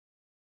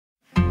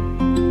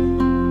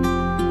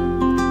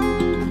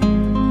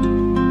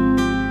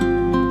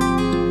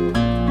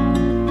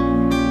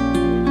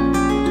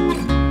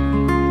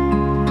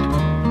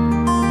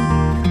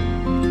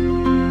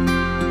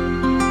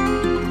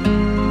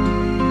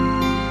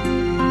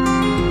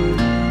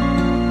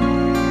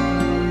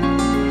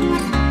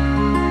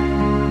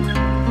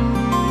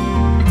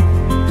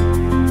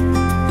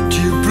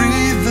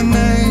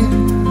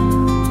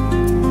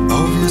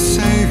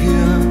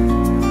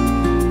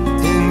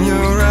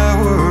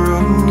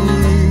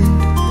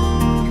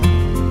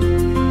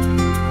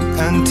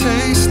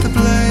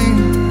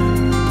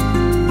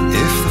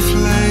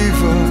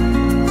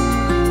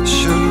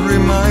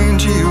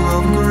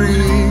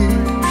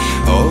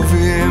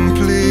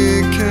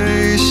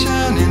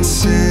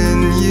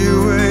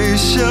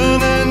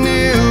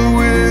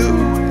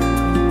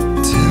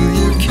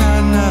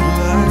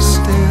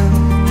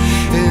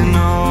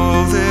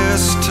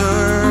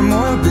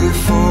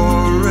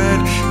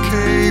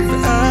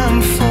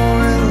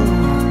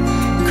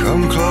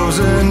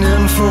frozen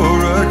in for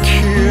a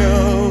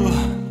kill.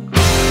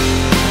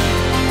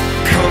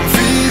 Come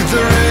feed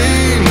the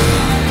rain,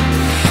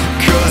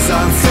 'cause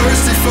I'm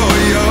thirsty for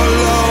your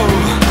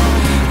love.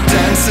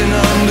 Dancing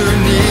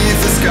underneath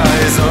the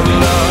skies of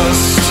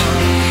lust.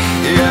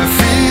 Yeah,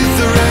 feed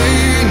the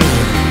rain,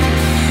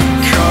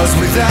 'cause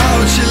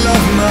without you,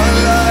 love, my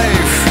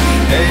life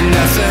ain't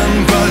nothing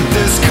but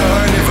this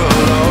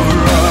carnival of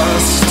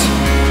rust.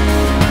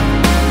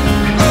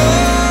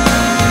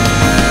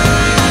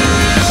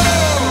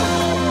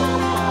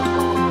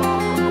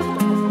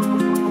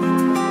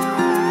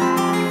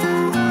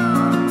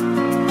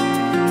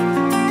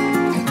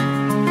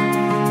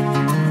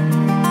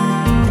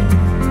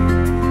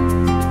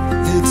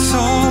 It's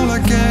all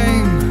a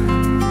game,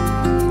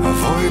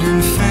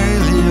 avoiding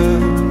failure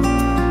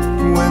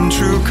when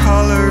true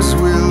colors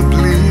will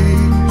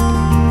bleed.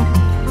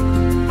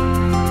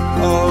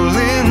 All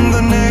in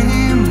the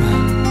name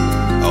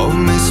of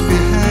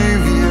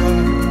misbehavior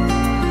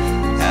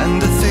and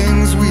the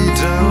things we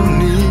don't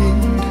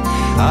need.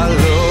 I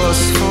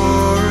lost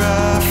for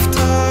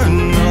after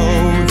no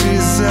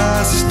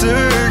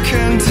disaster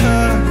can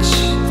touch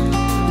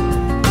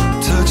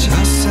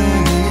us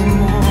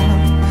anymore.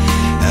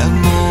 And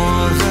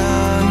more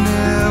than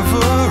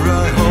ever,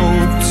 I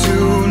hope to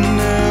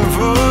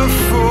never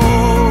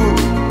fall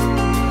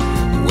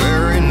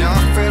where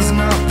enough is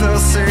not the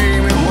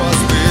same it was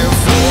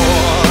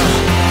before.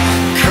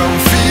 Come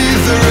feed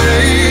the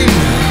rain,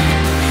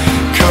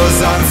 'cause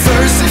I'm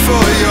thirsty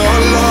for your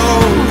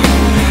love.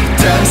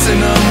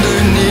 Dancing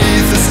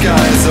underneath the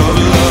skies of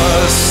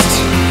lust.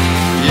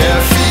 Yeah,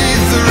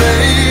 feed the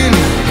rain,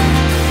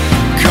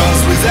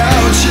 'cause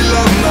without you,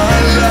 love, my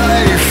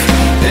life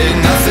ain't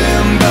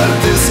nothing but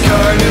this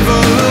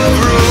carnival of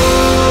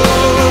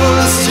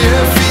rust.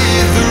 Yeah,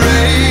 feed the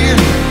rain,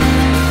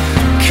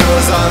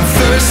 'cause I'm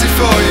thirsty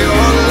for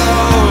your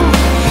love.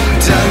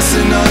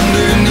 Dancing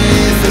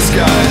underneath the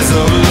skies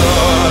of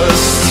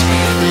lust.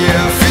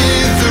 Yeah,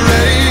 feed the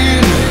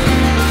rain,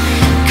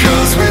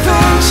 'cause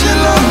without you,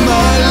 love,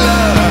 my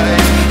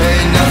life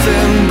ain't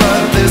nothing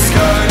but this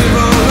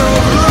carnival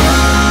of rust.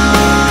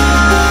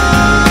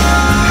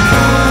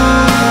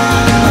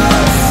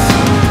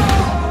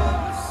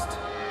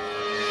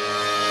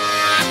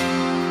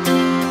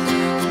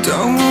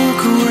 Don't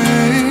walk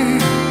away,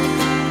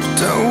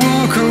 don't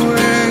walk away.